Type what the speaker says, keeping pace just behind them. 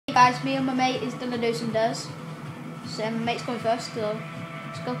Hey guys, me and my mate is gonna do some dares. So my mate's going first, so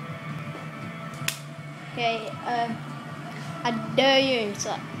let's go. Okay, I dare you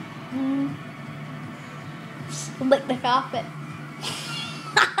to lick the carpet.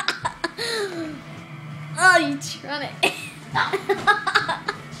 Oh, you trying it.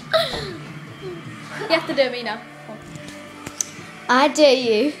 You have to do me now. I dare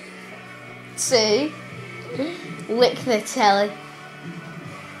you to lick the telly.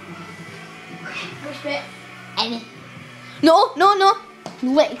 Which bit? Any. No.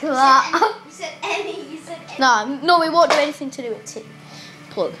 Lick that. You said any. You said any. No, we won't do anything to do with it.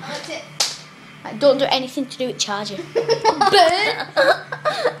 Plug. That's it. Right, don't do anything to do with charger. But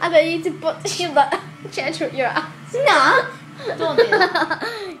I dare you to put that charger up your ass. Nah. Don't do that.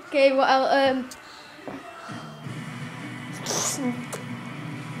 Okay, what else?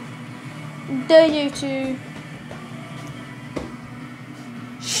 Dare you to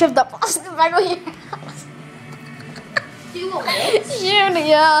shove that plastic bag on your ass. Do you want this? Shove it in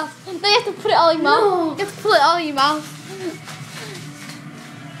your ass. No, you have to put it all in your mouth. No. You have to put it all in your mouth.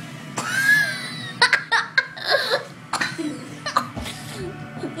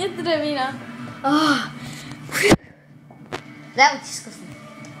 You have to do me now. Oh. That was disgusting.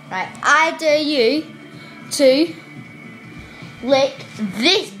 Right. I dare you to lick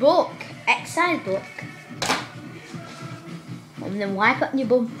this book, exercise book, and then wipe it on your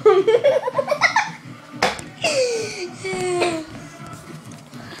bum.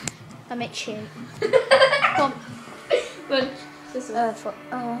 I make shit. Come on. This one.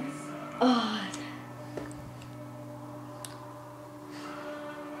 Oh.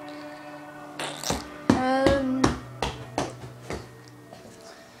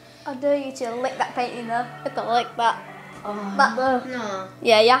 I dare you to lick that painting though. You have to lick that. Oh. That though. No.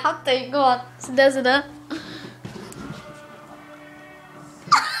 Yeah, you have to. Go on. So there's it.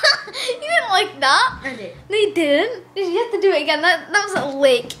 You didn't like that. I did. No, you didn't. You have to do it again. That was a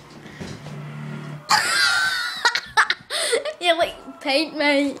lick. You lick paint,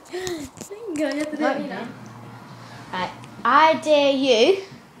 mate. Go on, you have to do it now. Right. I dare you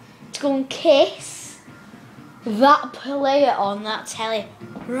to go and kiss that player on that telly.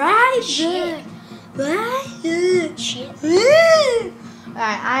 Right Shit. there. Right there. Shit.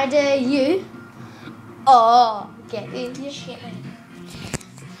 Right, I dare you. Oh, get in your shit.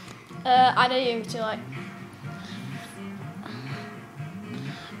 I dare you to like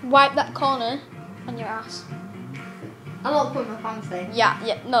wipe that corner on your ass. I'm not putting my pants in. Yeah,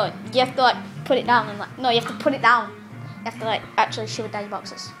 no, you have to like put it down and like, no, you have to put it down. You have to like actually shove it down your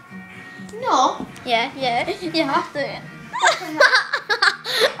boxes. No. Yeah, you have to.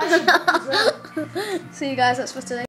 See you guys, that's for today.